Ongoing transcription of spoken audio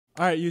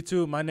All right,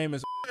 YouTube. My name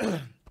is.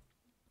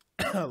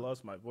 I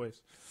lost my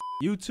voice.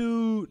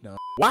 YouTube. No.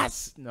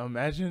 What? No,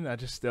 imagine I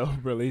just still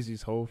release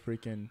these whole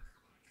freaking.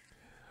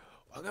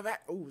 Welcome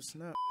back. Oh,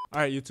 snap.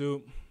 All right,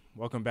 YouTube.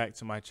 Welcome back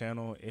to my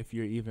channel. If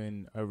you're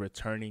even a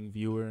returning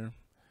viewer,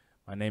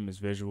 my name is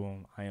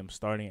Visual. I am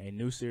starting a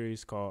new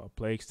series called A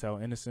Plague's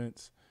Tale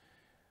Innocence.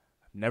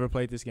 I've never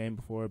played this game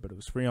before, but it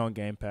was free on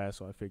Game Pass,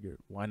 so I figured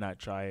why not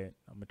try it.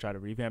 I'm going to try to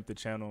revamp the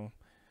channel.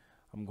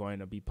 I'm going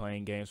to be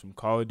playing games from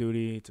Call of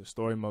Duty to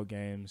story mode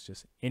games,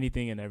 just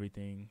anything and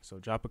everything. So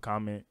drop a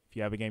comment. If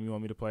you have a game you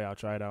want me to play, I'll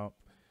try it out.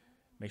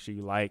 Make sure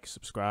you like,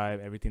 subscribe,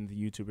 everything the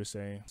YouTubers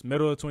say. It's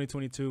middle of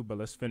 2022, but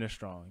let's finish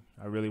strong.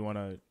 I really want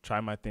to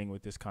try my thing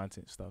with this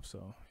content stuff.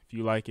 So if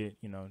you like it,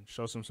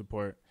 show some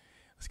support.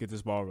 Let's get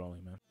this ball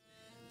rolling, man.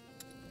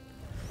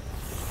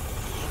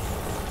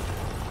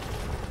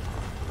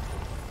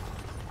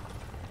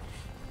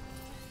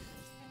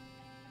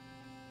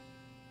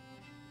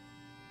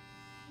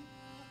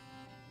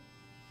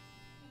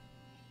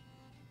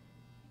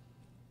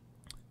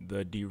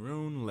 The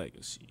Derune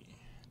Legacy,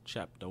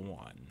 Chapter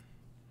 1.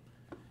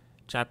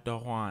 Chapter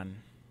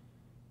 1.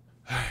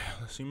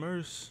 Let's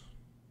immerse.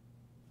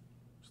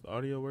 Is the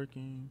audio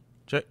working?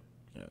 Check.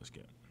 Yeah, that's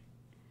good.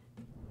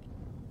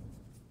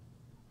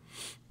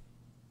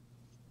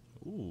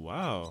 Ooh,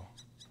 wow.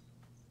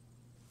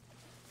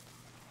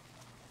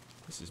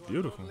 This is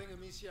beautiful.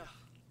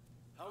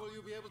 How will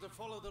you be able to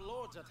follow the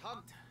lords at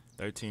hunt?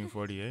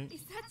 1348.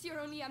 Is that your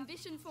only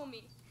ambition for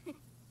me?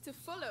 To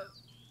follow?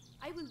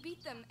 I will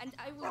beat them, and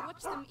I will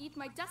watch them eat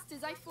my dust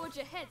as I forge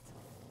ahead.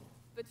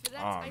 But for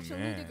that, I shall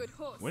need a good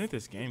horse. When did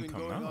this game come out?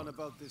 We've been going on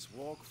about this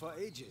walk for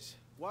ages.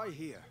 Why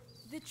here?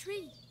 The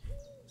tree.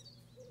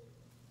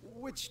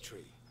 Which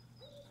tree?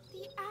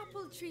 The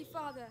apple tree,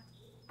 Father.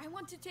 I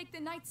want to take the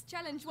Knight's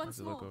Challenge once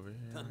more. Look over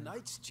here. The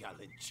Knight's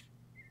Challenge?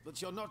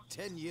 But you're not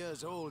 10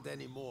 years old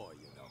anymore,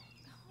 you know.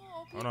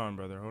 Oh, Hold on,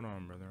 brother. Hold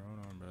on, brother. Hold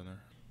on, brother.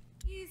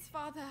 please,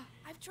 Father.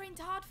 I've trained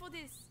hard for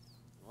this.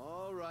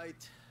 All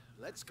right.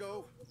 Let's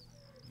go.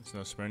 It's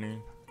no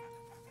sprinting.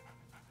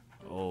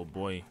 Oh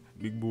boy,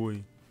 big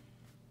boy,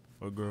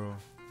 or girl.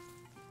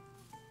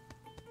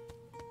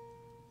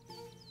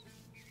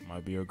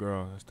 Might be a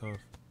girl. That's tough.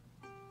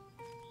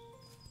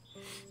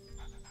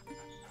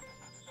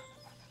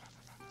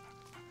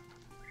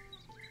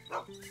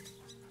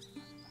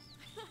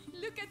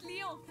 Look at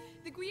Leon.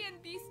 The Guian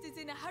beast is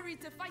in a hurry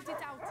to fight it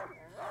out.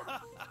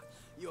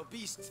 Your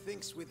beast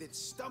thinks with its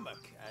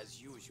stomach,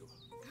 as usual.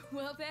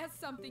 Well, there's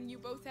something you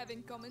both have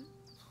in common.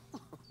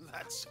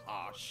 That's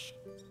harsh.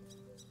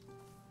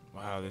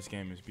 Wow, this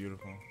game is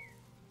beautiful.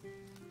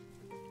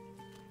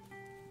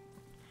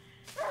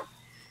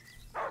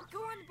 Go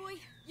on, boy.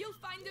 You'll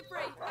find the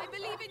prey. I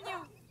believe in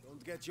you.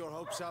 Don't get your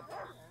hopes up.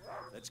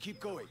 Let's keep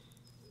going.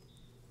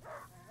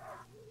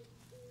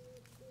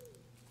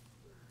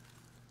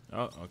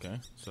 Oh, okay.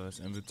 So that's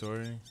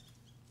inventory.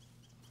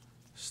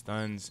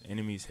 Stuns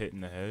enemies hit in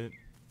the head.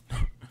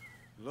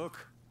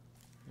 Look.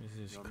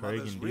 This is Your Craig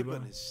mother's and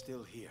ribbon Deba. is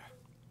still here.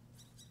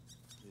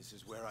 This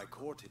is where I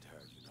courted her,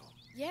 you know.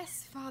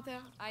 Yes, Father,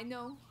 I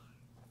know.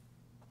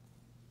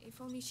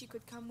 If only she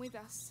could come with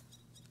us.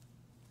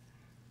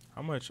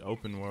 How much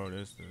open world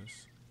is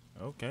this?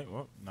 Okay,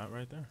 well, not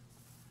right there.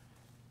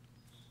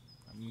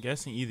 I'm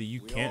guessing either you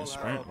can't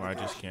sprint or I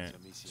just can't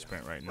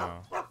sprint right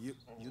now. You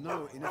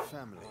know, in a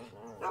family.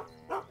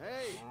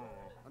 Hey,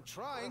 I'm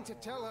trying to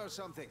tell her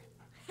something.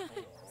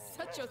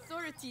 Such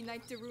authority,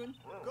 Knight Derune.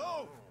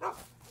 Go!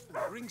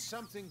 And bring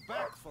something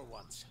back for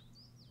once.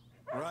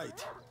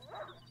 Right.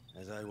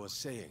 As I was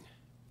saying,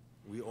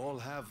 we all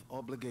have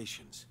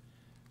obligations.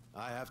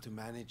 I have to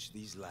manage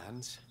these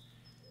lands.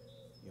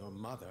 Your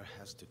mother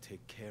has to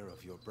take care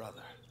of your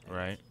brother.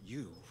 Right.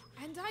 You.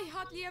 And I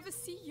hardly ever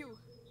see you.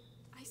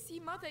 I see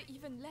Mother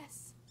even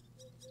less.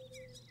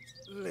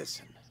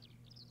 Listen.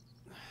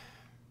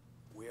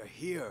 We're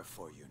here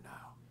for you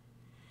now.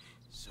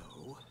 So,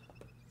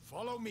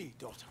 follow me,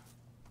 daughter.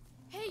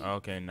 Hey!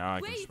 Okay, now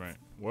I can wait. sprint.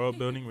 World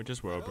building? We're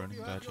just world building.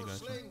 Gotcha,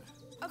 gotcha.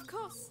 Of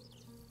course.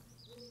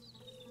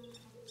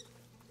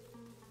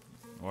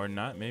 Or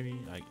not, maybe.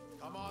 Like,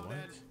 Come on, what?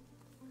 then.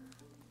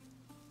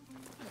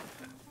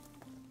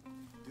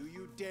 Do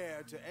you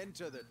dare to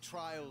enter the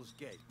Trials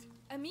Gate?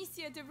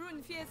 Amicia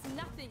Derune fears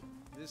nothing.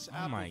 This Oh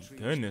apple my tree was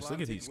goodness,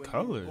 look at planted these when you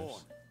colors. were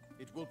born.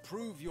 It will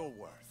prove your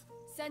worth.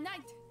 Sir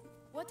Knight,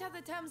 what are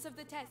the terms of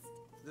the test?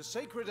 The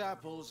sacred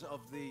apples of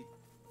the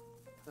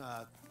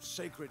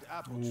sacred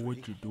apple Oh, tree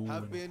what you doing?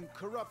 have been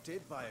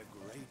corrupted by a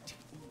great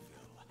evil.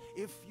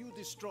 If you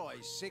destroy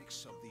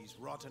 6 of these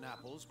rotten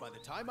apples by the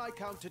time I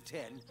count to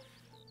 10,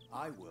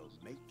 I will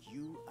make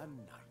you a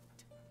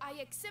knight. I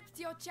accept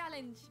your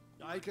challenge.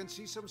 I can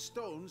see some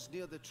stones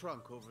near the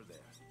trunk over there.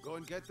 Go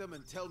and get them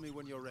and tell me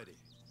when you're ready.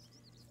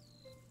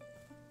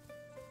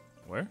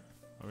 Where?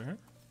 Over here?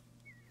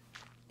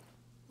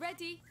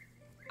 Ready?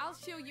 I'll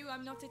show you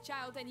I'm not a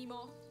child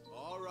anymore.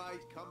 All right,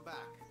 come back.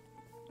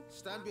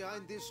 Stand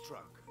behind this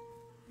trunk.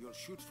 You'll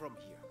shoot from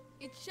here.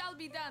 It shall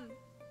be done.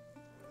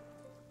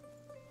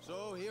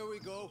 So here we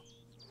go.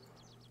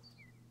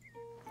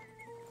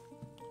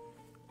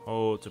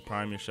 Hold to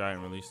prime your shot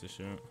and release the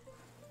shoot.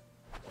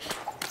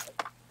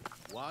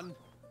 1.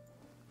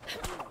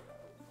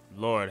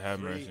 Lord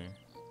have 3. mercy.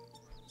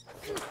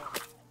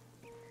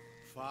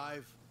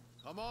 5.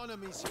 Come on,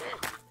 Amicia.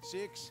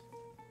 6.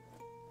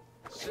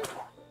 7.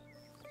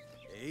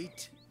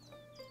 8.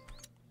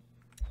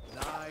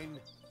 9.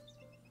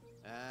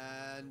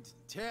 And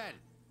 10.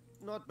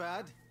 Not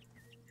bad.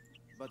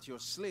 But your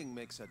sling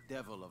makes a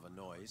devil of a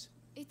noise.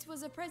 It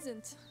was a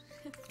present.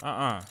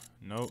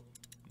 Nope.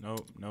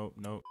 Nope. Nope.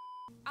 Nope.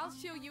 I'll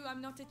show you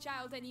I'm not a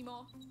child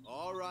anymore.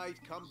 All right,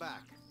 come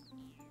back.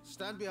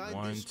 Stand behind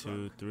 1, this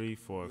 2, truck. 3,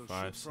 4, We'll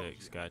 5, shoot from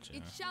 6. here. Gotcha.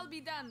 It shall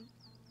be done.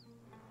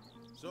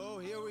 So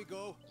here we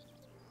go.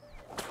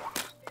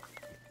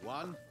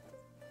 1,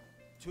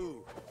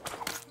 2,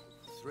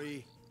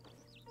 3,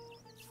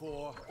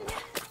 4,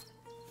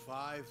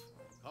 5.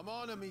 Come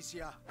on,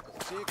 Amicia.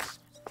 6,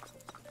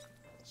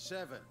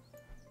 7,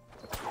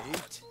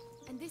 8.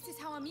 And this is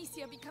how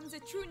Amicia becomes a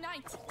true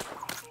knight.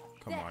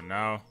 Come on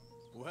now.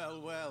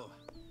 Well, well.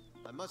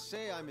 I must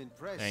say I'm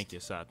impressed. Thank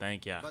you, sir.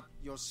 Thank you. But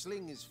your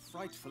sling is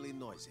frightfully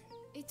noisy.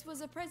 It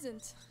was a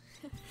present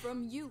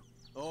from you.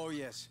 Oh,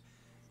 yes.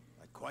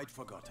 I'd quite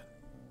forgotten.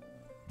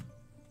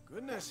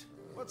 Goodness,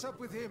 what's up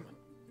with him?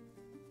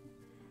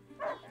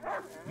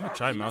 I'm gonna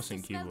try You mouse must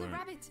and smell the keyboard.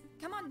 rabbit.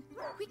 Come on,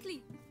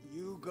 quickly.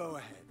 You go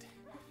ahead.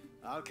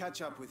 I'll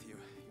catch up with you.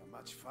 You're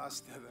much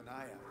faster than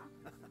I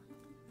am.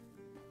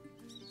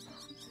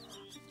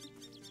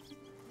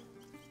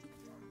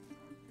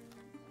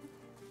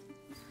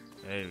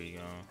 There we go.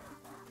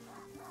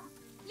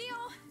 Leo,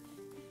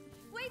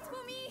 wait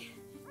for me.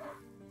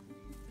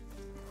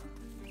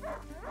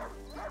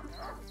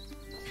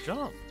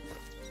 Jump.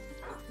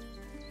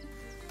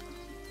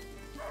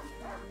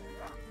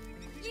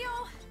 Leo,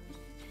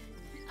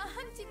 a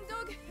hunting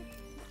dog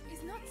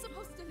is not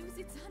supposed to lose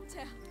its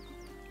hunter.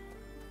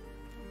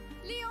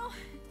 Leo,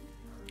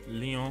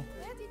 Leon.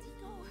 where did he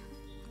go?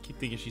 Keep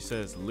thinking she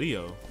says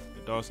Leo.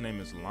 The dog's name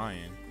is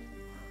Lion.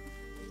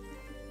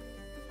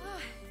 Ah,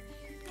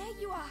 there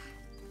you are.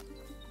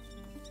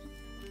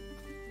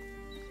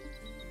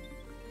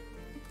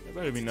 There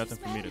better be nothing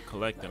for me to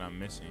collect that I'm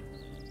missing.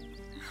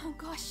 Oh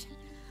gosh,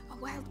 a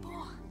wild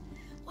boar.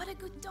 What a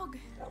good dog.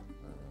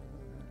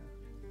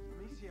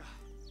 Amicia,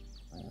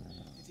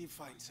 did he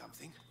find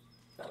something?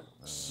 Did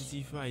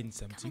he find Come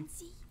something? and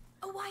see.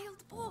 A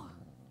wild boar.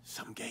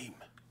 Some game.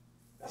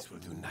 This will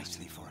do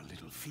nicely for a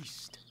little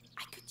feast.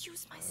 I could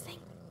use my sling.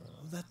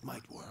 Oh, that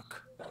might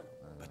work.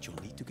 But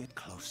you'll need to get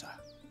closer.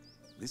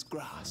 This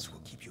grass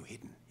will keep you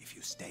hidden if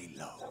you stay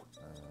low.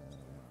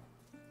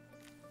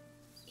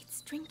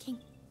 It's drinking.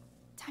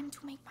 Time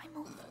to make my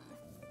move.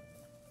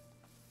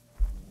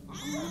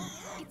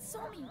 It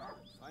saw me.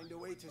 Find a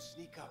way to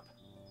sneak up.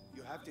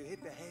 You have to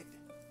hit the head.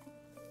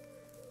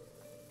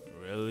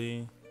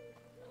 Really?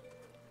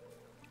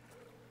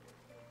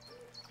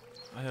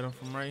 I hit him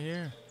from right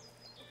here.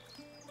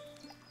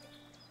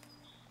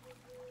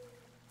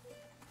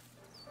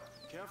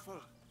 Careful.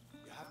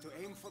 You have to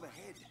aim for the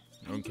head.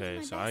 Okay,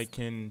 my so I best.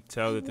 can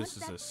tell I that this want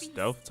is a that beast.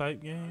 stealth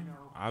type game,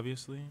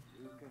 obviously.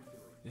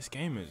 This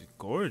game is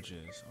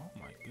gorgeous. Oh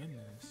my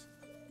goodness.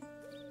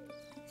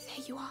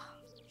 There you are.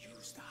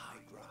 Use the high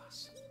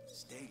grass.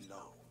 Stay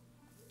low.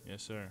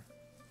 Yes, sir.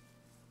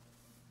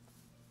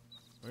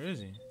 Where is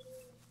he?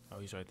 Oh,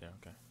 he's right there.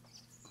 Okay.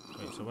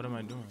 Wait, so what am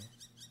I doing?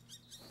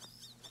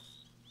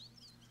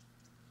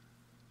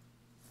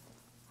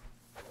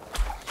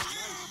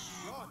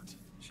 Shot.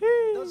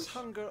 Sheesh. Does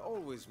hunger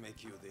always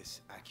make you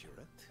this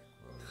accurate?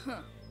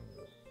 Huh.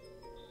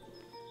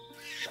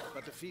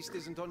 But the feast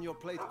isn't on your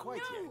plate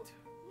quite No! yet.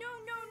 No,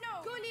 no,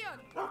 no! Go, Leon!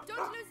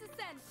 Don't lose the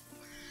scent!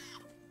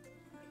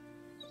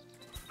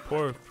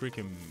 Poor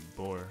freaking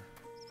boar.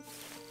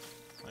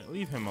 Like,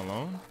 leave him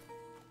alone.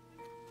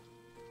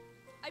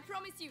 I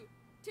promise you,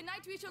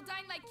 tonight we shall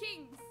dine like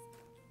kings!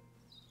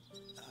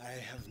 I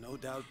have no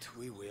doubt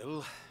we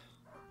will.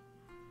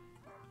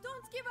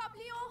 Don't give up,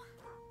 Leon!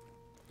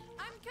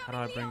 I'm coming, How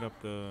do I bring Leon.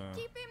 up the...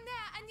 Keep him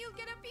there and you'll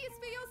get a piece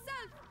for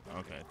yourself!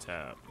 Okay,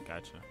 tab.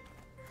 Gotcha.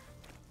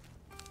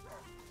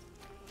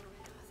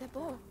 The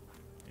boar.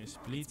 It's It's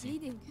bleeding.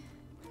 bleeding.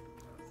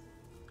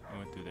 I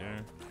went through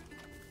there.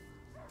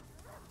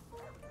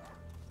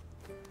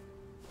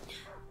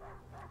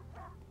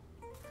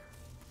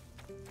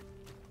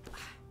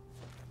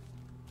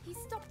 He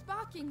stopped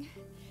barking.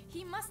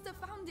 He must have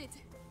found it.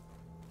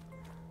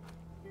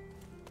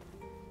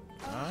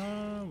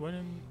 Ah, what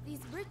in... These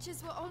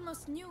bridges were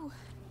almost new.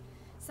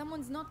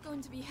 Someone's not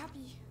going to be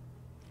happy.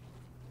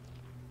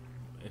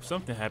 If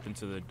something happened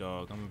to the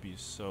dog, I'm gonna be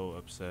so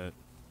upset.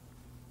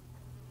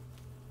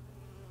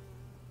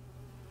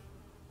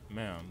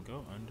 Ma'am,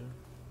 go under.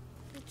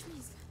 The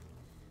trees.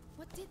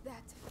 What did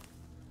that?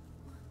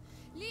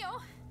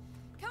 Leo,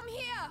 come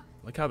here!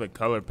 Look how the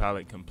color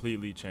palette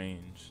completely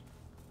changed.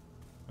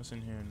 What's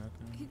in here?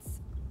 Nothing.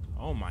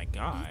 Oh my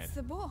god. It's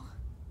the boar.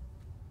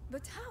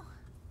 But how?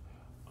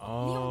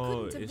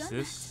 Oh, couldn't have is done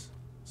this...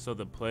 So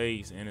the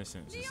plague's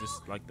Innocence. Is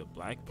this like the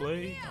Black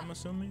Plague, here. I'm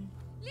assuming?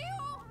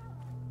 Leo!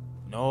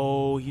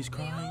 No, he's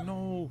crying.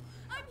 No.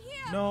 I'm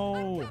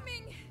No. I'm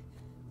coming.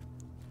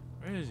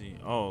 Where is he?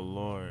 Oh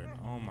Lord.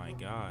 Oh my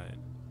God.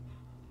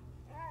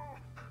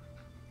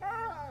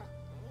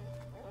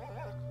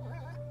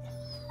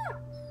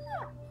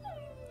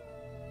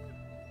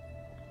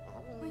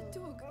 My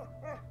dog.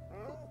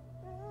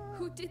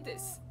 Who did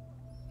this?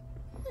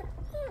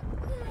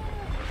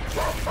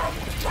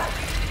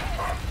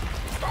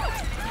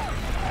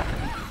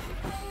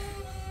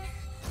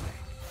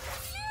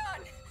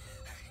 Leon!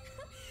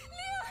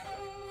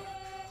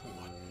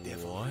 What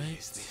devil What?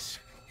 is this?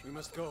 We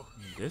must go.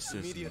 This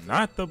is Immediately.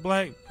 not the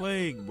Black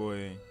Plague,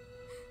 boy.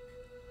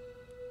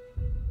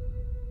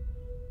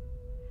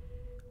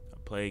 A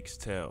Plague's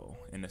Tale,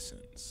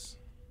 Innocence.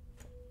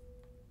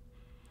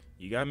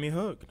 You got me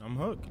hooked. I'm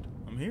hooked.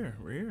 I'm here.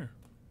 We're here.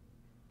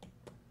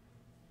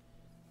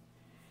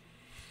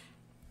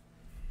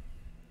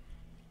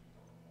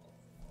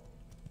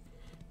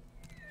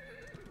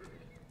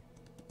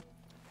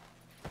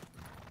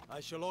 I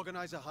shall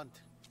organize a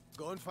hunt.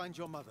 Go and find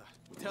your mother.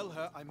 Tell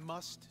her I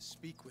must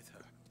speak with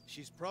her.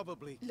 She's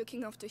probably...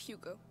 Looking after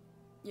Hugo.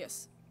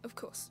 Yes, of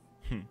course.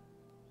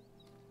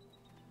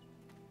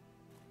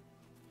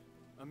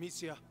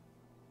 Amicia.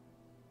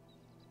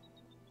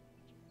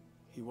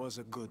 He was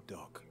a good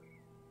dog.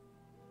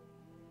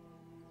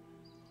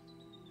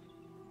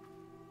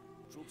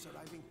 Troops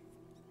arriving.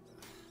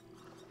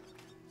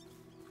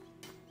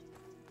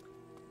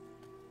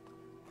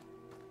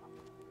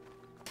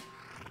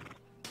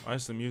 Why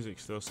is the music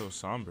still so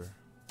somber?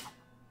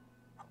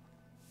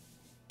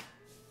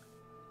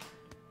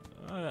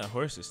 Oh, that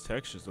horse's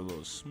texture's a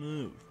little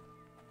smooth.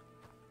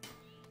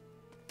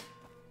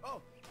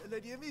 Oh,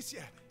 Lady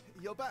Amicia,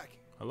 you're back.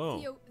 Hello.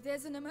 Theo,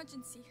 there's an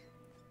emergency.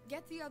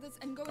 Get the others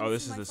and go Oh, and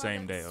this see is my the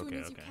same father day. as soon Okay,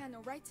 as you okay. can,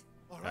 all right?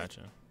 All right.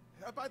 Gotcha.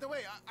 By the way,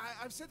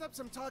 I've set up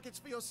some targets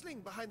for your sling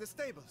behind the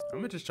stables. I'm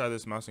gonna just try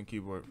this mouse and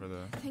keyboard for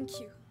the Thank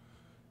you.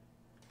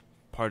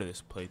 part of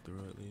this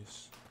playthrough at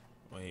least.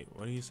 Wait,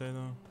 what do you say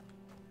though?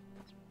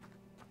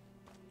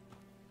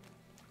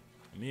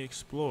 Let me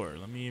explore.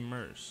 Let me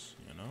immerse,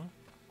 you know?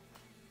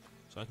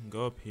 So I can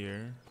go up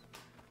here.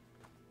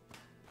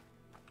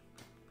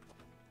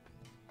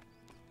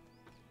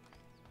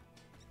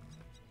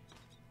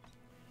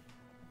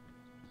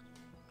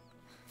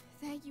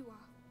 There you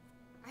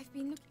are. I've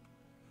been looking.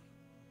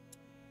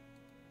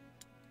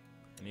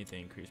 I need to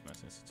increase my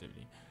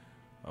sensitivity.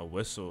 A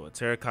whistle. A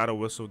terracotta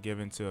whistle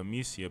given to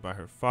Amicia by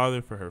her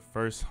father for her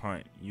first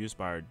hunt, used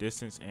by her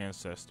distant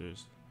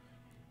ancestors.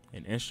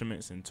 And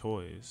instruments and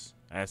toys.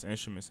 As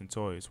instruments and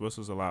toys,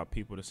 whistles allow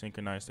people to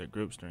synchronize their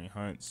groups during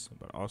hunts,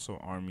 but also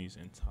armies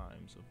in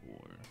times of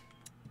war.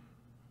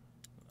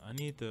 I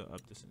need to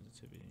up the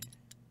sensitivity.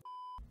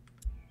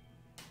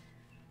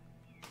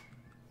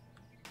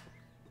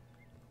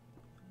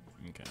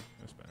 Okay,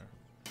 that's better.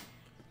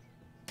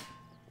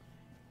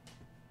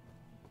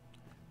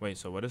 Wait,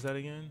 so what is that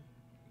again?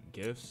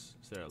 Gifts?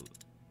 Is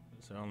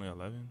there only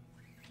 11?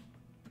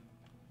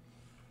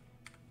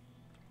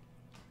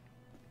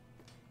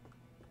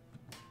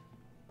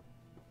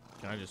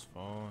 Can I just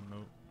fall?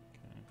 Nope.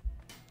 Okay.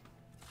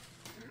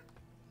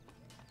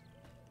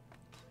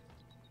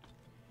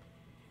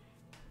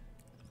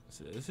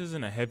 So this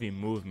isn't a heavy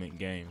movement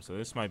game, so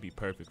this might be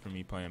perfect for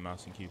me playing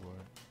mouse and keyboard,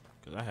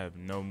 because I have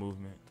no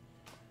movement.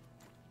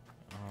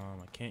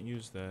 I can't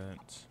use that.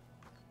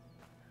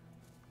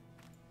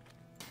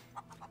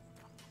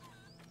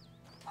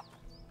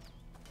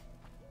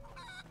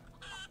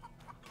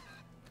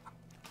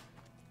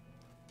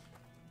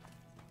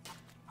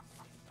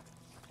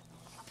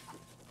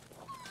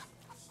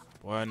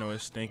 Boy, I know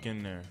it's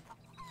stinking there.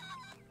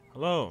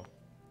 Hello.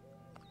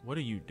 What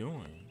are you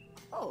doing?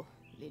 Oh,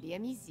 Lady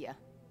Amicia,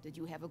 did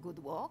you have a good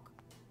walk?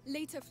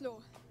 Later, Flo.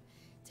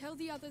 Tell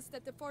the others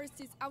that the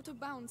forest is out of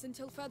bounds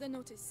until further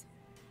notice.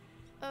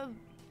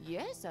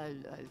 Yes, I'll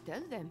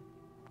tell them.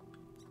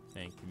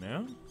 Thank you,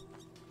 ma'am.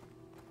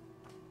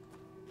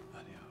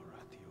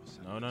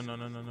 No, no, no,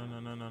 no, no, no, no,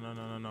 no, no, no,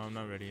 no, no, no, I'm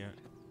not ready yet.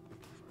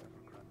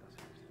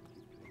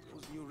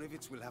 Those new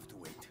rivets will have to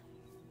wait.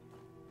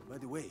 By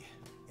the way,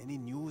 any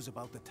news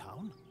about the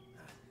town?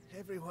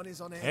 Everyone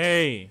is on edge.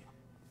 Hey,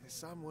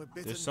 Some were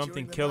bitten there's something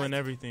during the killing night.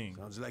 everything.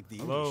 Sounds like the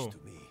Hello. English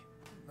to me.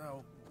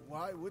 Now,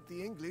 why would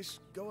the English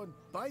go and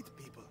bite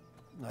people?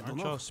 I Aren't don't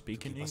know. y'all To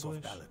speaking keep us off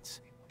English?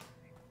 balance.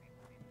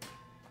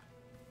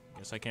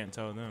 Guess I can't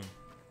tell them.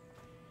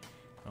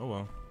 Oh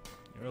well,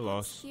 you're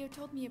lost. Theo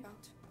told me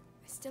about.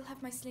 I still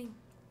have my sling.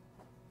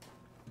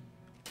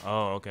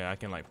 Oh, okay, I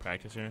can like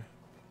practice here.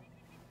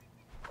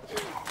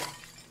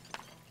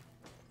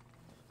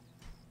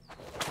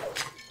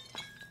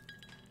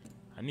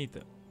 I need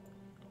the...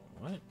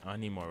 What? Oh, I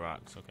need more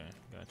rocks. Okay,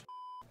 gotcha.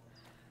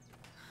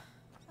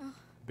 Oh.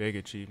 Big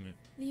achievement.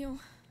 Leo,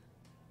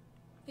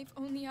 if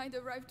only I'd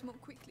arrived more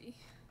quickly.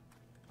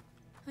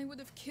 I would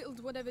have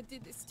killed whatever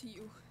did this to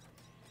you.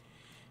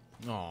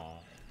 No,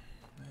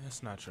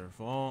 that's not your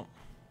fault.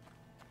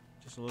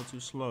 Just a little too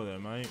slow there,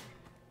 mate.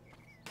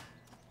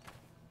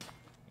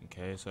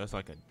 Okay, so that's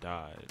like a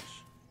dodge.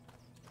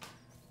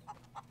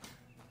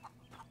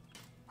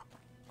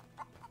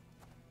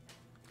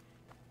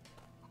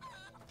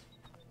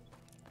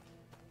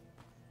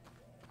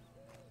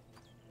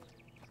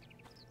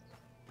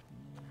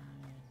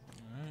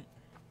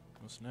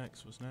 What's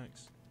next? What's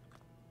next?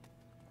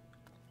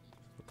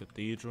 The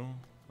cathedral.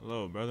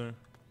 Hello, brother.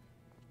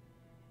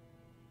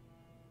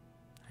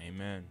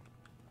 Amen.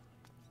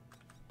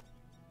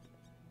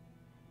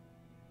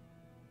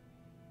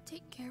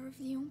 Take care of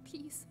Leon,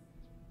 please.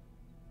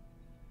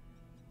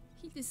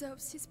 He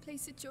deserves his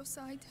place at your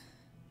side,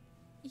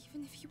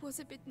 even if he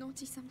was a bit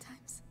naughty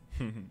sometimes.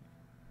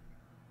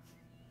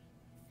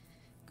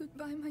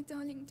 Goodbye, my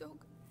darling dog.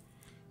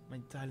 My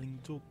darling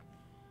dog.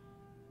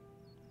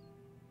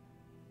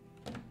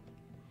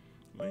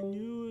 When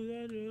you was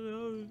at your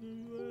love,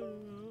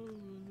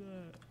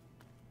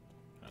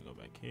 I go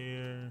back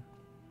here.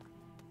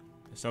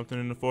 There's something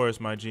in the forest,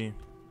 my G.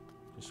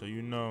 Just so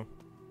you know.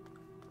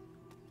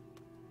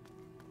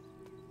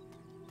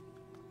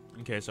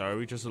 Okay, so are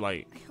we just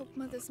like... I hope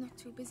Mother's not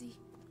too busy.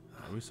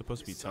 Are we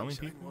supposed to be telling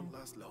people? Won't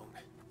last long.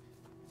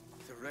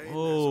 The rain has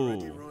Oh,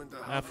 already ruined the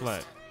half harvest.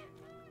 flat.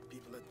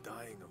 People are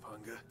dying of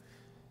hunger.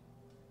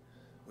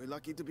 We're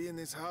lucky to be in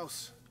this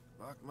house.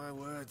 Mark my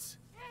words.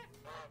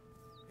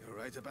 You're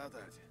right about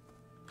that.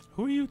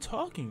 Who are you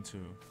talking to?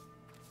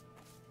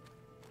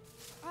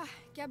 Ah,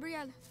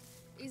 Gabrielle.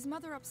 Is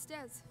Mother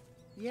upstairs?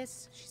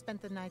 Yes, she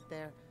spent the night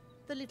there.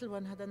 The little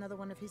one had another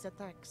one of his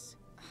attacks.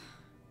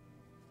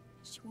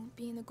 She won't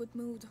be in a good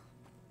mood.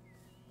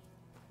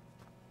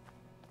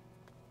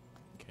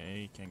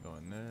 Okay, can't go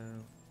in there.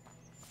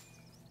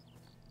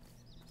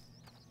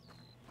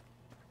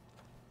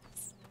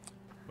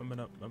 Bump it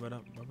up, bump it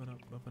up, bump it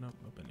up, bump it up,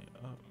 bumping it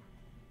up.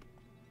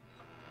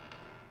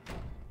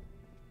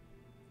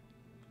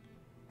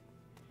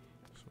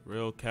 It's a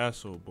real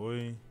castle,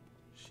 boy.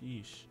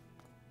 Sheesh.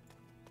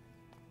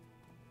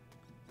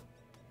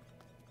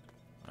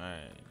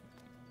 Alright.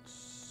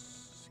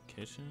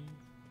 Kitchen.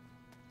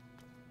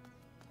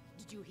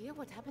 Did you hear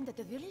what happened at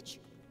the village?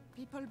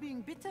 People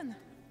being bitten.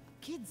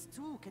 Kids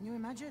too, can you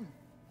imagine?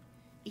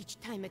 Each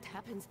time it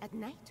happens at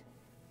night?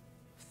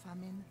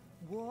 Famine,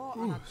 war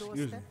Ooh, on our excuse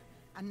doorstep, me.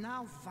 and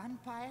now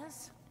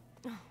vampires?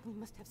 Oh, we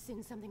must have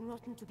sinned something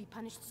rotten to be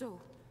punished so.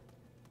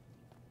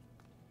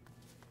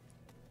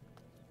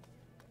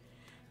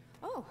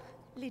 Oh,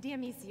 Lady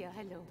Amicia,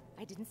 hello.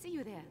 I didn't see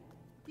you there.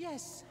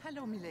 Yes,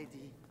 hello,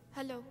 milady.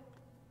 Hello.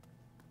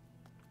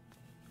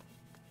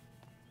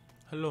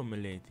 Hello,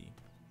 milady.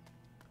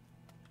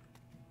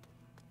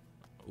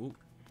 Ooh,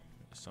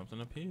 there's something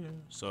up here.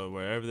 So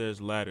wherever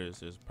there's ladders,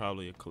 there's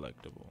probably a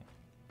collectible.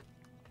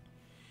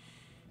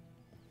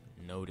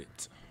 Note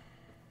it.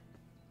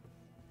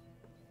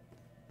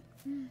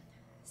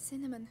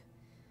 Cinnamon.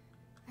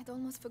 I'd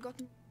almost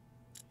forgotten.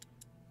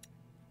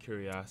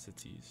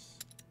 Curiosities.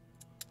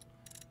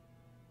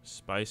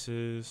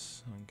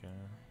 Spices. Okay.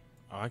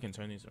 Oh, I can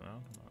turn these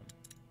around. Come on.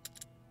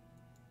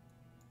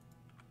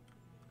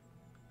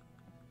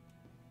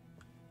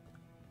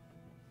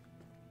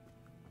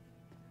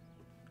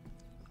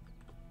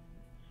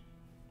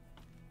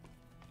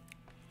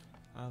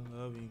 I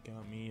love you,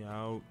 got me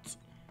out.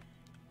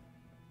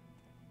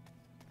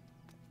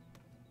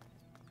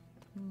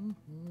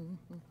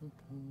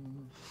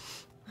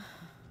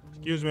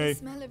 Excuse me. The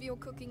smell of your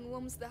cooking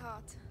warms the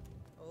heart.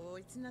 Oh,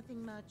 it's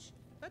nothing much,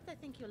 but I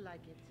think you'll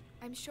like it.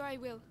 I'm sure I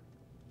will.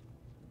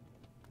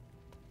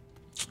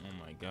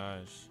 Oh my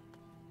gosh.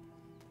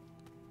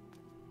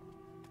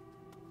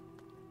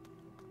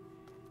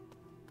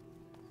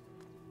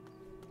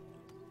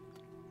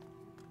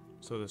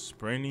 So the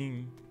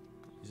sprinting,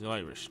 is it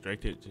like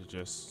restricted to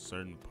just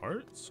certain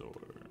parts, or?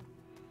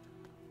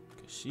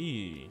 Cause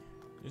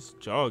this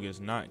jog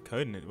is not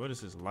cutting it. What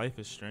is this? Life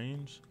is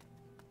strange.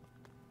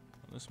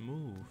 Let's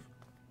move.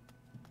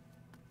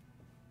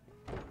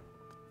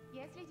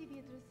 Yes, Lady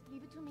Beatrice,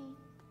 leave it to me.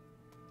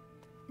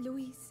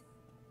 Louise,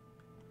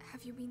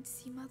 have you been to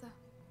see Mother?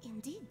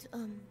 Indeed,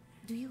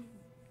 do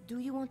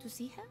you want to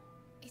see her?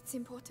 It's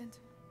important.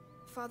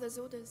 Father's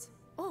orders.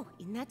 Oh,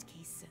 in that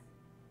case,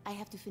 I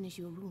have to finish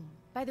your room.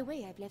 By the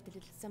way, I've left a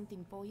little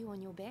something for you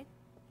on your bed.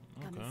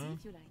 Come and see Okay.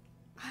 if you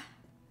like.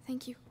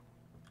 Thank you.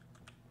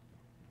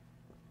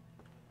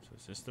 So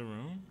is this the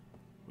room?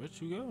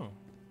 Where'd you go?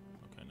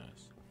 Okay,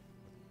 nice.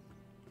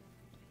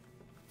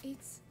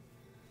 It's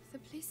the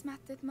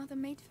placemat that Mother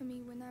made for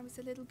me when I was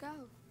a little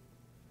girl.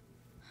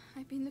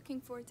 I've been looking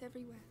for it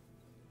everywhere.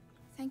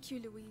 Thank you,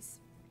 Louise.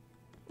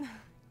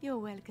 You're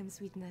welcome,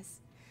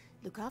 sweetness.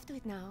 Look after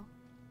it now.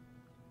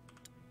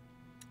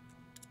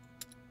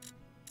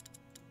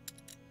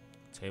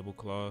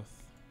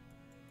 Tablecloth.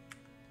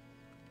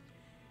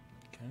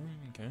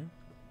 Okay.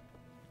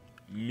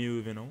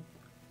 Moving on.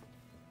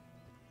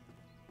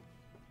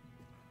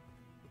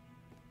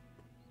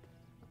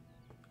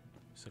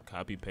 It's a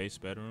copy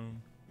paste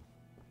bedroom.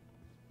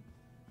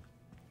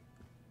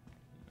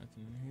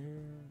 Nothing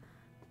here.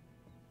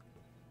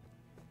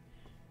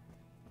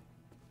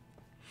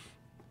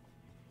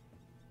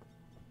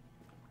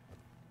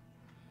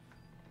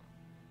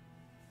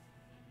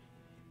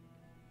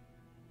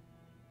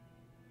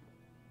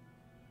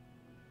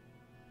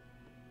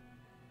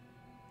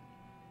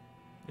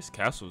 This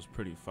castle is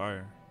pretty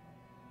fire.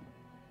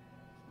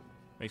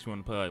 Makes me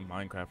want to play like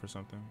Minecraft or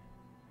something.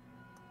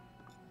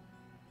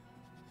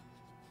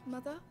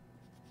 Mother?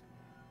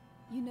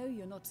 You know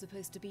you're not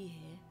supposed to be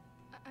here.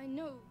 I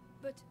know,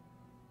 but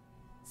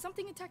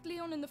something attacked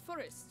Leon in the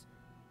forest.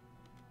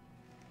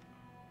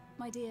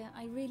 My dear,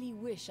 I really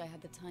wish I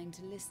had the time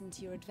to listen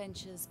to your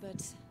adventures,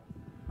 but...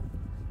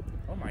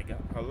 Oh my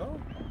god. Hello?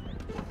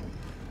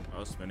 I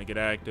was finna get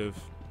active.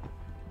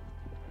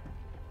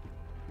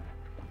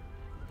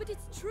 But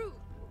it's true.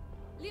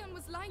 Leon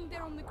was lying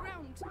there on the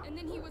ground, and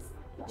then he was...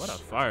 What a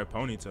fire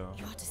ponytail.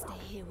 You are to stay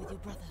here with your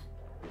brother.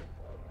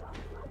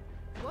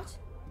 What?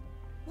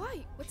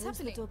 Why? What's Close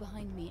happening? the door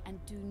behind me and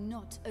do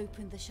not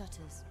open the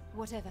shutters,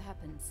 whatever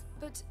happens.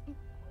 But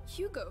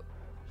Hugo...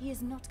 He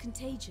is not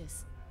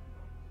contagious.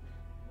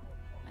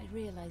 I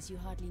realize you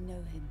hardly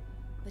know him,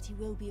 but he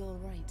will be all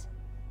right.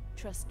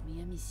 Trust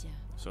me, Amicia.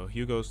 So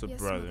Hugo's the Yes,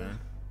 brother.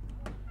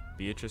 mother.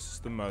 Beatrice is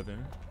the mother.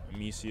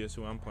 Amicia is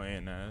who I'm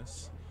playing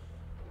as.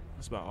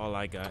 That's about all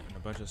I got, and a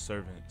bunch of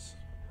servants.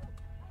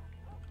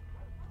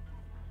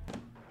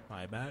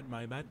 My bad,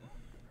 my bad.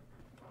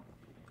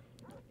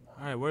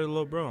 Alright, where's the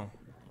little bro?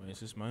 Wait,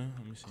 is this mine?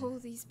 Let me see. All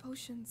these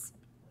potions.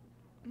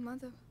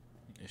 Mother...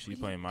 Is she will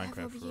playing you ever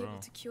Minecraft be for able real?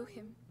 to cure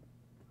him?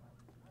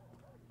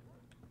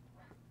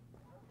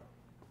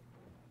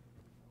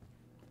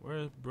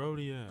 Where's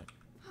Brody at?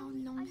 How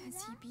long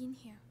has he been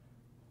here?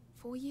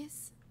 4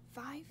 years?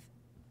 5?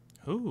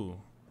 Who?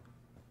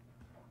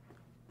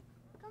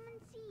 Come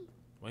and see.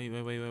 Wait.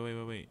 Where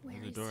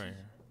There's a is door he? right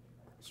here.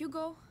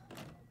 Hugo?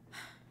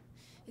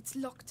 It's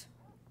locked.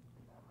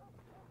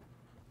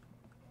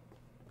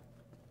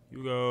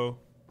 Hugo.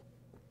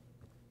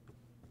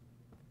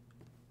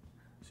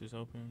 Is this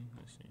open?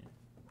 Let's see.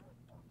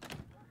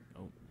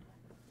 Oh.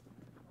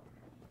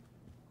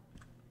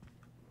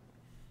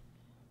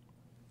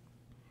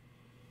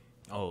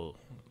 Oh,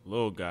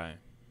 little guy.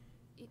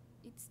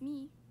 It's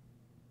me.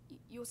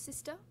 Your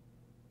sister?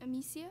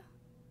 Amicia?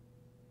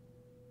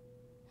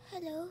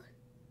 Hello.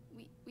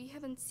 We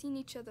haven't seen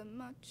each other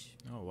much.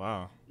 Oh,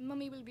 wow.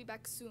 Mummy will be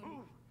back soon.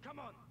 Come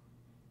on.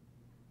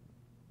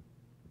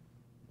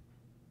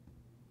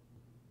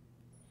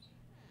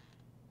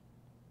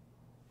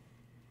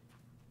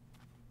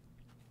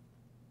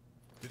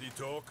 Did he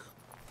talk?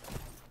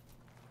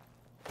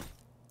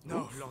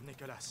 No, Lord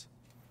Nicholas.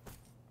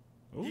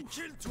 He Oof.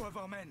 killed 2 of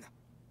our men.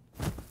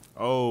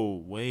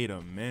 Oh, wait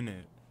a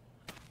minute.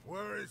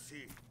 Where is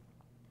he?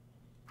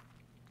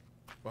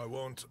 I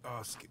won't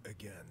ask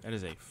again. That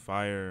is a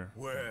fire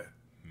Where?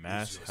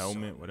 mask, your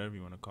helmet, son? whatever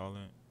you want to call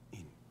it.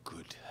 In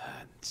good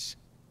hands.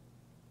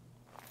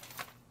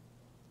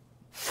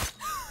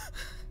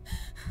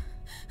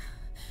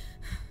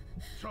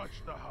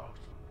 Touch the house.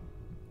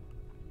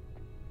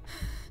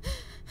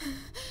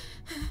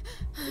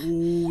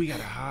 Ooh, we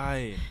gotta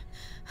hide.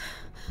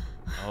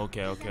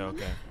 Okay.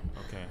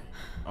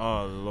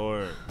 Oh,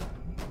 Lord.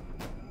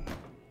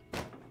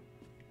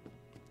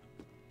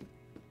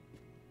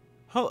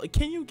 How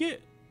can you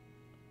get...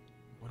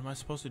 What am I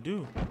supposed to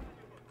do?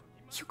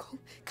 Hugo,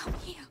 come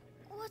here.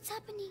 What's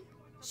happening?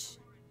 Shh.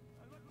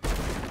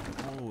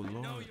 Oh,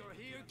 Lord. No, you're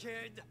here,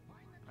 kid.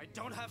 I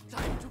don't have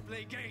time to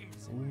play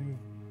games. Ooh.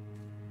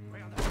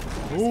 Where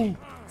the Ooh.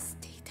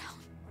 Stay down.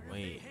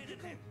 Wait.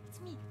 It's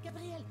me,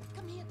 Gabrielle.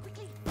 Come here,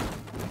 quickly.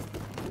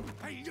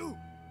 Hey, you!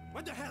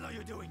 What the hell are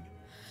you doing?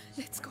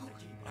 Let's go.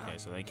 Okay,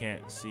 so they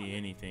can't see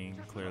anything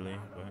clearly,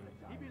 but...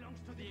 He belongs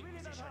to the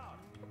Inquisition.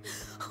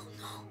 Oh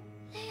no.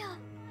 Leia.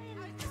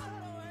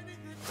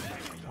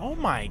 Oh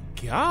my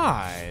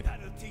God.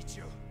 That'll teach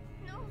you.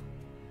 No.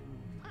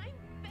 I'm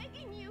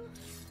begging you.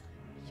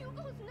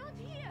 Hugo's not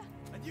here.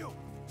 And you.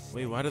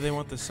 Wait, why do they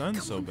want the sun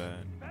so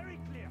bad? Very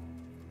clear.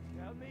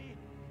 Tell me,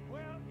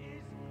 where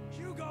is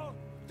Hugo?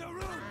 The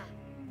room.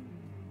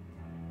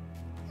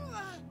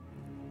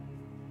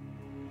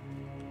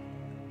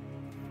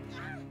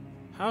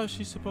 How is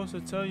she supposed to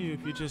tell you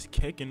if you're just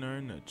kicking her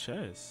in the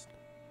chest?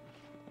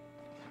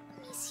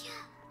 Amicia.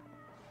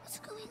 What's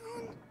going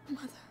on?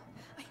 Mother.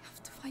 I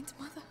have to find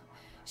Mother.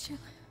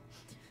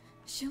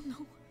 She'll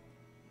know.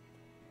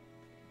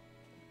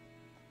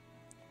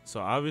 So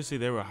obviously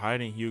they were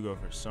hiding Hugo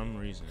for some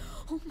reason.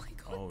 Oh my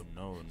god. Oh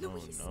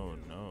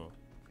no.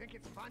 Think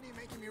it's funny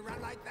making me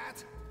run like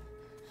that?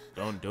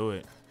 Don't do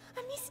it.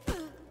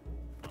 Amicia.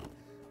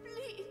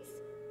 Please.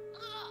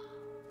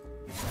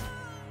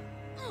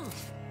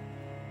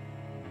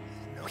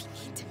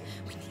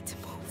 We need to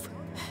move.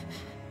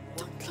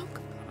 Don't look.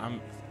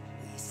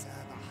 We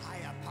serve a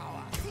higher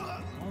power.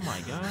 Oh my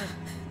God.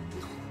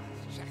 No,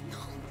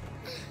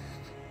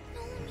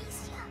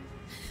 Amicia.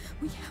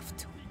 We have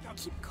to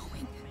keep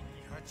going.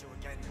 He hurt you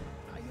again.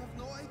 I have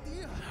no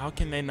idea. How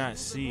can they not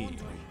see?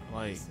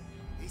 Like,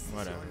 This is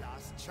whatever. your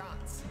last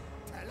chance.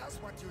 Tell us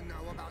what you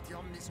know about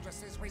your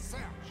mistress's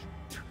research.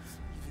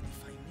 Even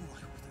if I knew,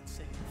 I wouldn't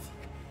say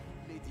anything.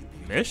 Lady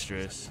Beatrice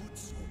Mistress? is a good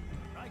soul.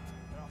 Right.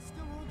 There are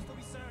still rooms to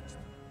be searched.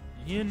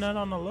 You not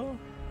on the low?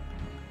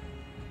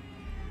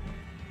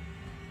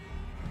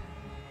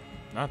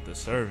 Not the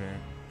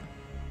servant.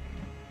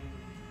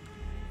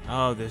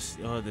 Oh, this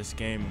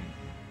game.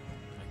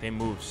 Like, they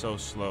move so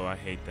slow. I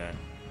hate that.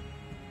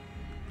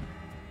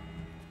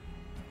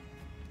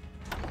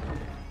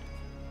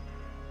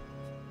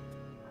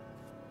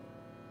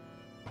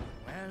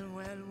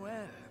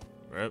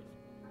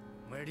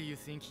 Where do you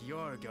think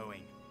you're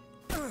going?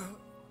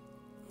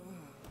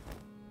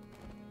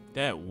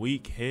 That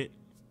weak hit.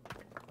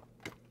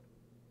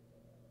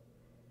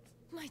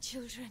 My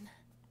children.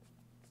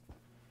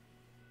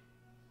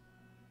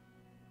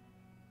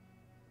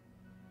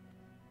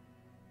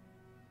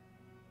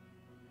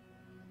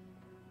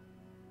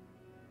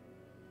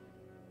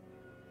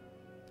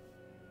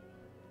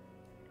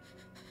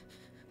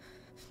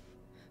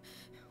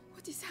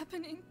 What is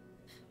happening?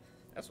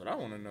 That's what I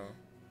want to know.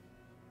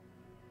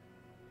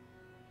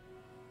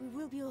 We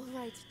will be all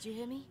right. Do you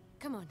hear me?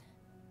 Come on.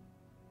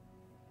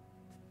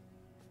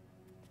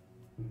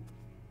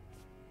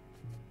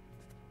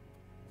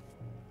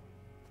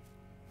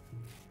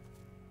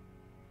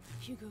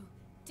 Hugo,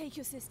 take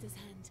your sister's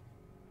hand.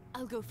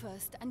 I'll go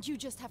first, and you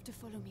just have to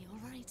follow me,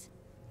 all right?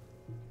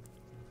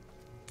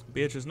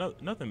 Beatrice,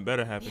 nothing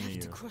better happened to We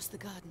you. have to cross the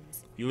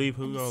gardens. If you leave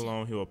Hugo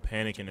alone, he will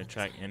panic and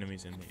attract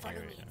enemies in the Follow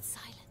area. me in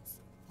silence,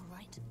 all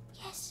right?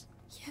 Yes.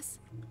 Yes.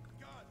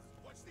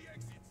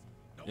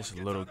 This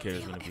little kid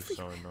is gonna be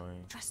so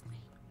annoying. Trust me.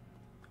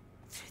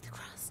 Through the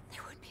grass, they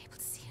won't be able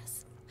to see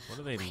us. What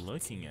are they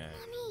looking at?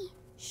 Mommy.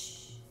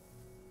 Shh.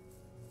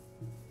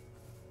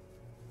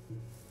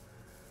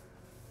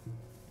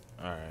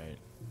 Alright.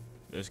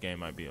 This game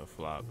might be a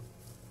flop.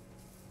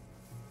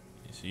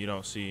 So you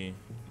don't see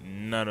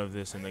none of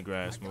this in the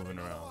grass moving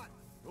around.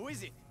 Who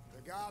is it?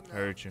 The gardener.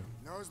 Heard you.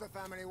 Knows the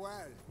family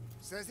well.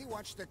 Says he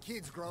watched the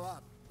kids grow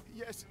up.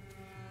 Yes,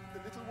 the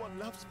little one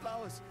loves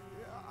flowers.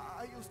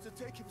 I used to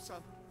take him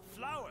some.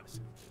 Flowers.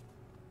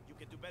 You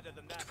can do better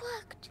than that. It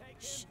worked.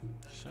 Take him.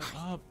 Shut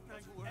up.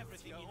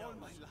 Everything he all knows.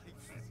 my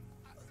life.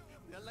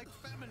 They're like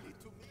family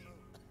to me.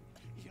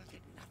 You'll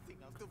get nothing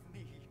out of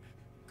me.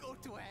 Go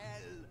to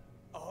hell.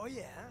 Oh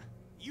yeah?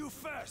 You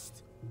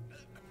first.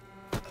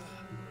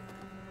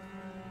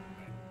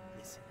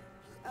 Listen,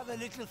 have a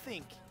little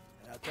think,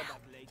 and I'll come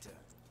back later.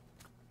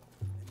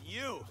 And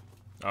you.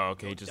 Oh,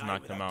 okay, he just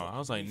knocked him out. I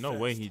was like, no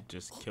way he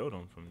just killed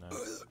him from that.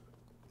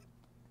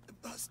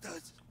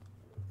 Bastards.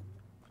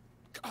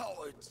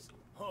 Cowards.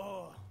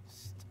 Oh,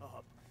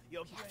 stop.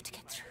 You're You have to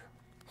get through.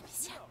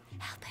 Amicia, No.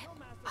 help him.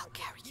 I'll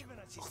carry you.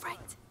 All right.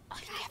 I'll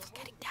be careful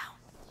getting down.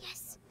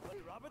 Yes.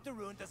 Robert the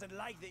Ruined doesn't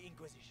like the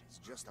Inquisition. It's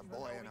just a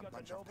boy and a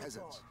bunch of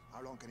peasants.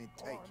 How long can it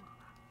take?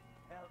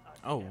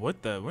 Oh,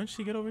 what the? When did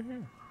she get over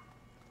here?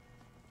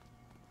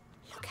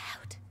 Look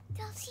out.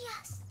 They'll see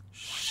us.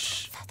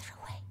 Shh. Further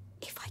away.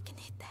 If I can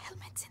hit the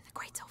helmets in the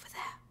crates over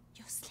there,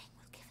 your sling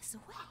will give us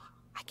away.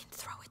 I can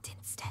throw it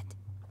instead.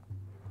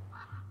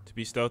 To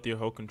be stealthy,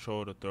 hold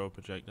control to throw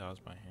projectiles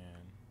by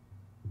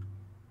hand.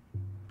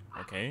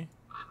 Okay.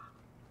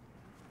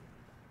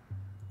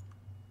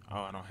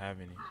 Oh, I don't have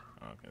any.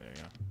 Oh, okay, there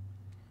you go.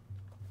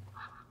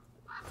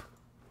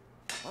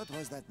 What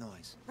was that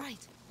noise?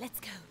 Right, let's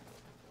go.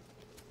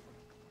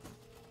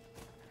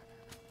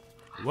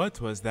 What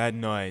was that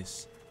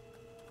noise?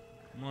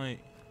 I'm like,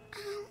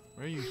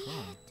 where are you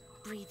from?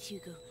 Breathe,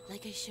 Hugo,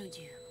 like I showed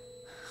you.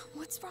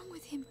 What's wrong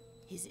with him?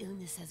 His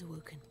illness has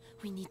awoken.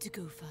 We need to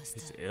go faster.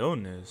 His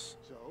illness.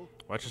 So,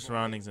 Watch your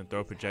surroundings and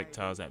throw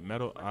projectiles at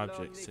metal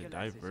objects to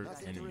divert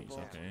enemies.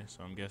 Okay,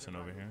 so I'm guessing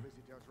over here.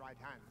 visitor's right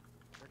hand.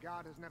 The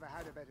guard has never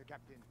had a better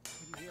captain.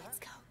 Did you hear Let's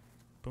her?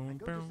 go. Boom, Good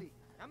to boom. see.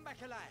 Come back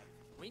alive.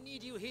 We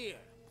need you here.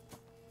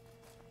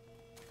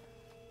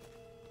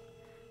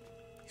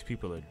 These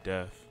people are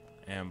deaf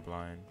and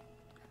blind.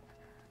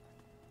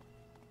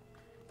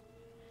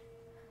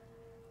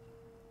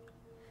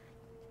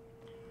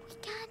 We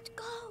can't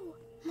go.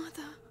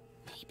 Mother.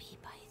 Maybe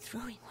by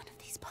throwing one of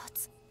these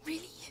pots.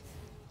 Really?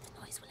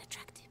 The noise will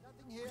attract him.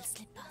 We'll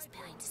slip past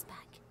behind his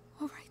back.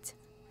 All right.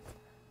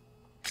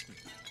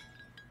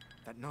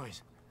 That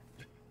noise.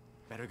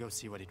 Better go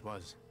see what it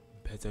was.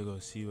 Better go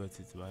see what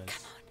it was.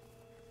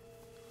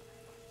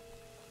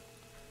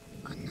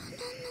 Oh, no, no,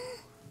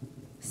 no.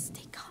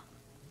 Stay calm.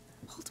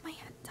 Hold my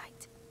hand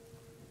tight.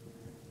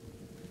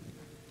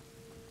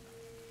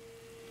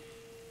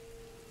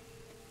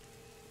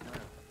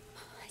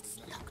 It's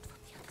locked from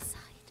the other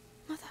side.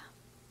 Mother,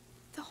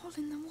 the hole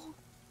in the wall.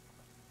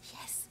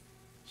 Yes.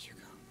 Hugo,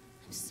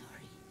 I'm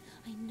sorry.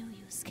 I know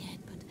you're scared,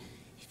 but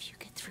if you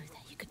get through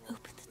there, you can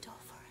open the door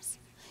for us.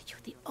 You're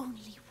the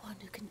only one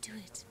who can do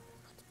it.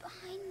 What's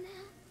behind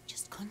there?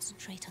 Just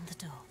concentrate on the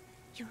door.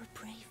 You're a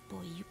brave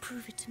boy. You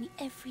prove it to me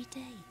every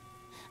day.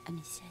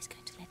 Amicia is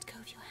going to let go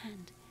of your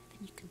hand. Then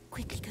you can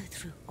quickly go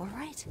through, all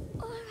right?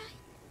 All right.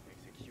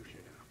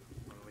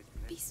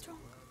 Be strong.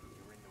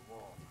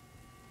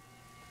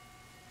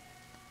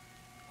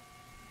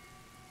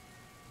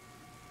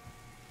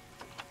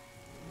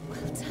 Well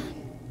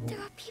done. There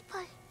are people.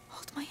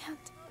 Hold my hand.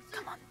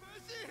 Come on.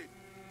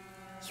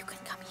 You can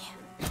come here.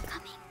 I'm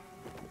coming.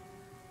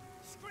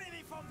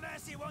 Screaming for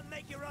mercy won't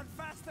make you run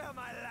faster,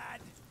 my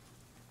lad.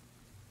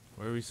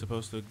 Where are we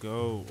supposed to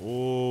go?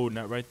 Oh,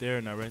 not right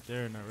there, not right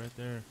there, not right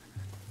there.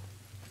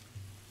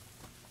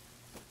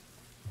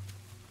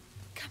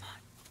 Come on.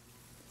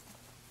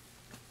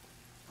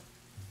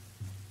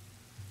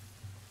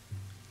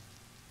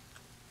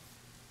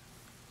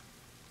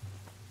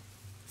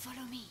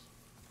 Follow me.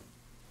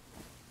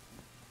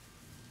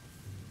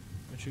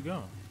 Where'd you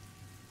go?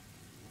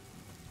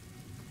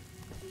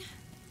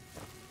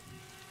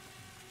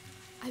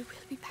 I will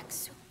be back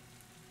soon.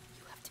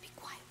 You have to be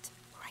quiet,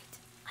 right?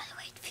 I'll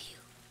wait for you.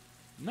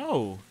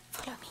 No.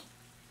 Follow me.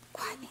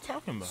 Quietly. What are you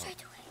talking about?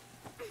 Straight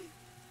away.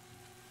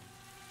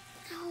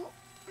 Ow,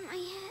 my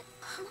head.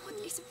 What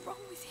is wrong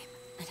with him?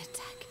 An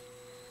attack.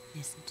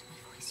 Listen to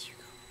my voice,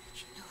 Hugo.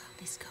 You know how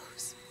this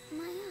goes.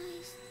 My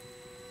eyes.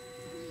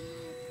 My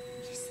head.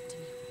 Listen to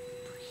me.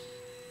 Breathe.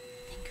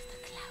 Think of the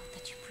cloud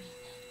that you breathe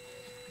in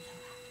and blow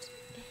out.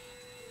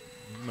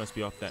 You must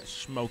be off that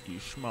smoky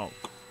smoke.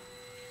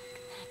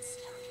 That's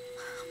slowly.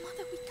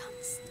 Mother, we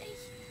can't stay.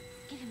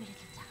 Give him a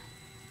little time.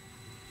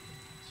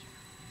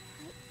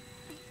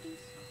 I think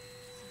so.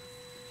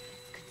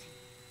 Let's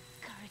continue.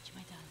 Courage,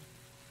 my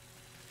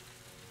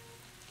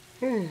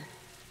darling.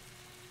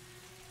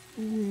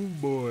 Oh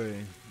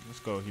boy. Let's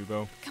go,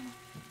 Hugo. Come on.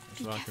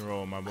 Let's rock and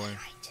roll, my boy.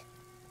 Right.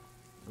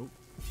 Oh.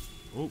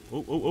 Oh,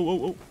 oh, oh, oh,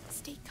 oh, oh.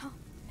 Stay calm.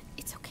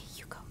 It's okay,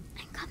 Hugo.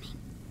 I'm coming.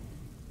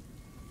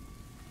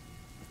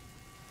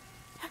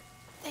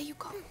 There you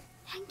go.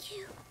 Thank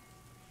you.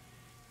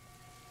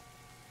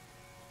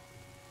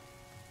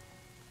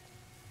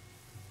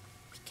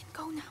 We can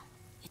go now.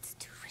 It's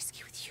too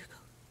risky with Hugo.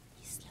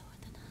 He's slower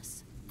than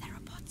us. There are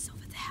bots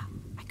over there.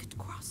 I could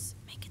cross,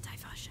 make a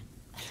diversion.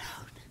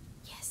 Alone.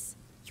 Yes,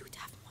 you'd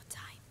have more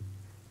time.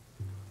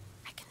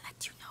 I can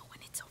let you know when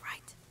it's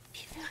alright.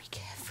 Be very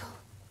careful.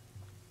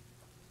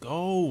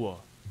 Go.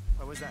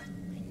 What was that?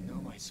 I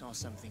know I saw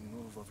something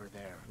move over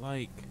there.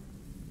 Like,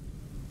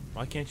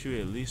 why can't you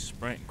at least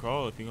sprint and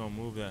crawl if you're gonna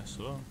move that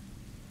slow?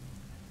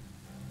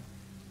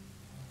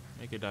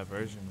 Make a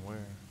diversion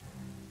where?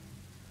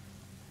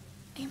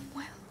 Aim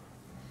well.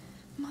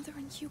 Mother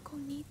and Hugo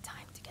need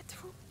time to get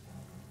through.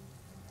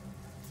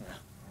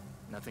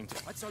 Nothing to.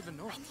 What's all the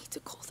noise? I need to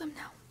call them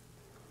now.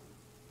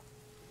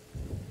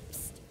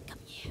 Psst, come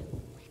here.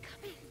 We're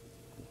coming.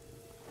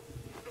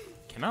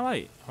 Can I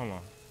like, hold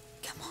on.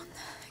 Come on,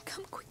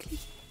 come quickly.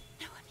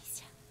 No,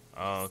 Amicia.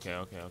 Oh, okay,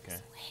 okay, okay.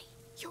 Wait.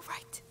 You're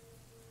right.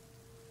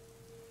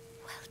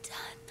 Well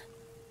done.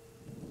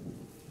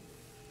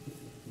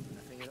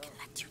 Nothing I at can all.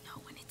 let you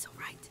know when it's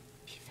alright.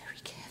 Be very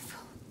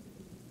careful.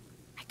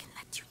 I can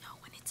let you know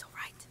when it's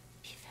alright.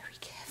 Be very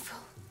careful.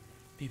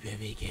 Be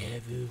very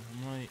careful.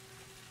 I'm like,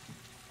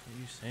 why are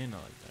you saying that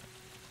like that?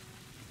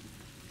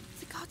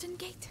 The garden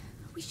gate.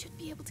 We should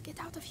be able to get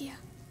out of here.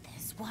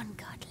 There's one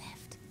guard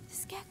left. The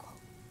scarecrow.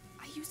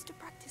 I used to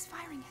practice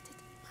firing at it.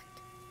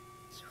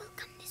 He will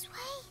come this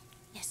way.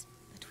 Yes,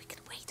 but we can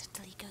wait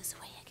until he goes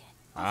away again.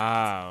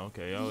 Ah,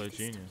 okay, y'all Leave are this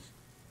to genius.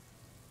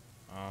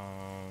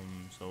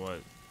 So what?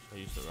 Should I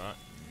use the rock?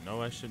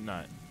 No, I should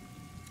not.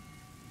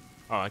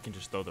 Oh, I can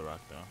just throw the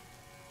rock though.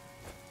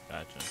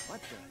 Gotcha.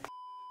 What the?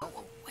 Go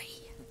away.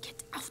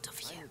 Get out of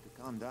I here. had to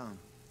calm down.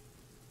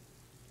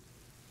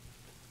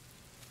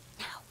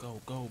 Now,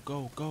 Go, go,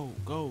 go, go,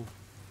 go.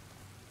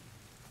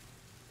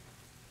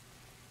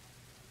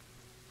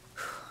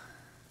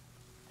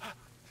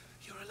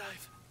 You're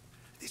alive.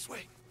 This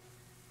way.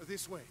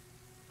 This way.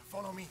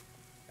 Follow me.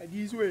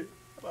 This way.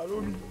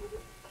 Follow me.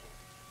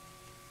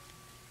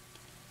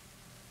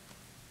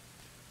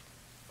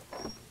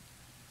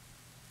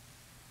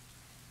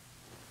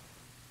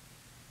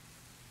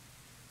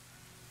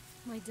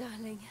 my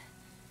darling.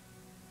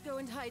 Go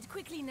and hide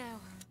quickly now.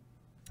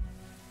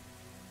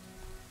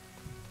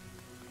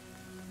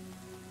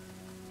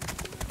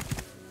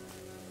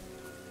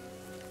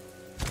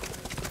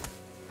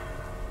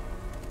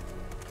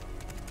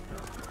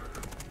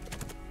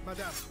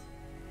 Madame,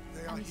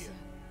 they are Amicia, here.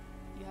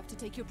 you have to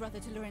take your brother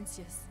to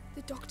Laurentius.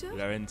 The doctor?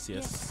 Laurentius.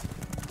 Yes.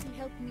 He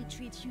helped me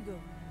treat Hugo.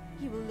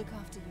 He will look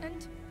after you.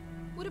 And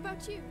what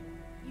about you?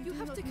 You do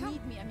have not to come.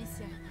 need me,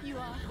 Amicia. You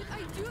are. But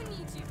I do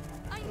need you.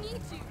 I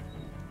need you.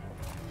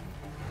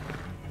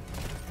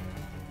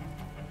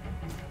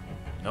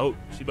 Nope,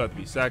 she about to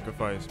be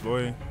sacrificed,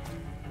 boy.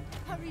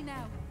 Hurry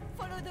now.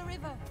 Follow the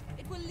river.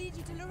 It will lead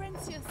you to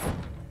Laurentius.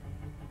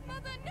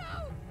 Mother,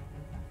 no!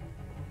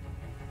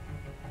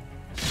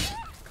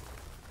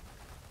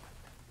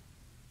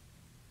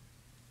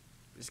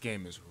 This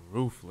game is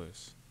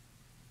ruthless.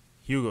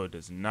 Hugo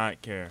does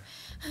not care.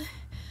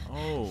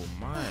 Oh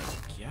my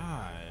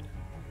god.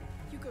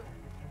 Hugo,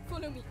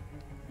 follow me.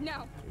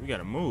 Now. We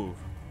gotta move.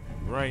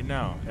 Right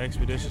now.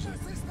 Expeditiously.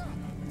 Sister,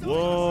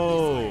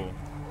 Whoa.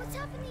 what's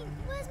happening?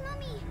 Where's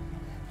Mommy?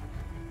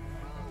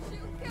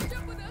 She'll catch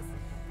up with us.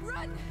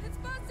 Run as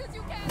fast as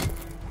you can.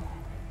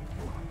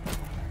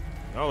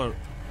 Y'all are.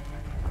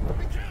 The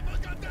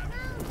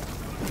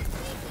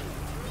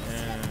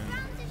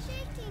ground is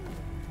shaking.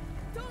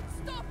 Don't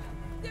stop.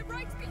 They're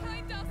right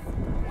behind us.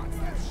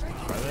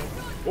 Are they?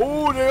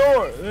 Oh, they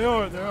are. They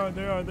are. They are.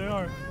 They are. They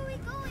are. Where are we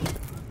going?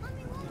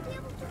 Mommy won't be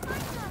able to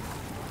find us.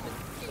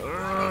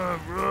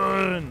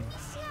 Run.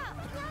 Misha,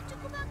 we have to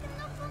go back and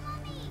look for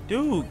Mommy.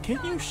 Dude, can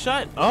you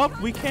shut up?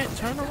 We can't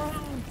turn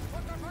around.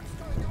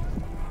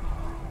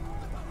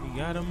 We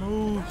gotta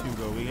move,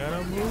 Hugo. We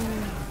gotta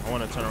move. I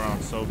want to turn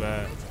around so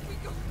bad.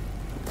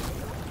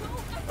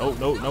 Oh,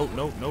 no, no,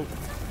 no, no.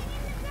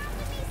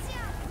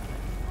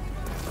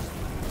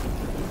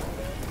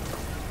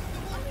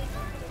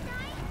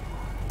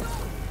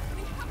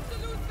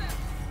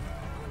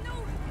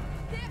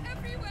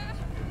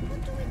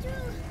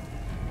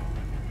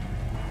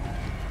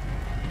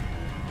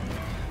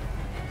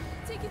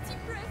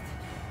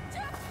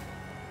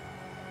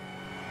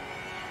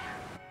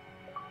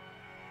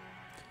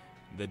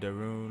 The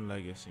Darun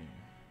Legacy.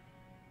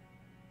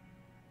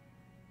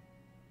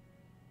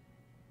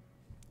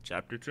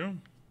 Chapter 2.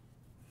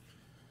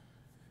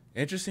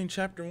 Interesting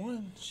chapter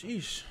 1.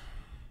 Sheesh.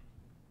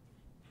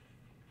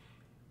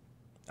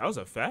 That was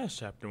a fast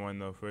chapter 1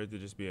 though, for it to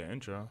just be an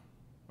intro.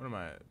 What am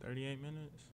I at? 38 minutes?